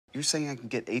You're saying I can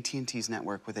get AT&T's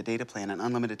network with a data plan and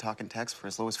unlimited talk and text for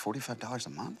as low as $45 a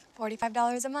month?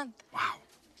 $45 a month. Wow.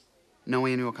 No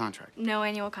annual contract? No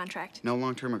annual contract. No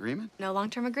long-term agreement? No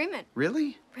long-term agreement.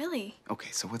 Really? Really?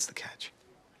 Okay, so what's the catch?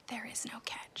 There is no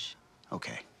catch.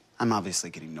 Okay, I'm obviously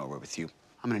getting nowhere with you.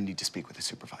 I'm gonna need to speak with a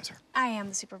supervisor. I am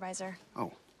the supervisor.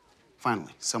 Oh,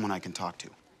 finally, someone I can talk to.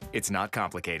 It's not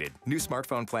complicated. New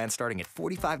smartphone plans starting at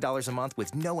 $45 a month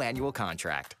with no annual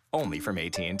contract. Only from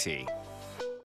AT&T.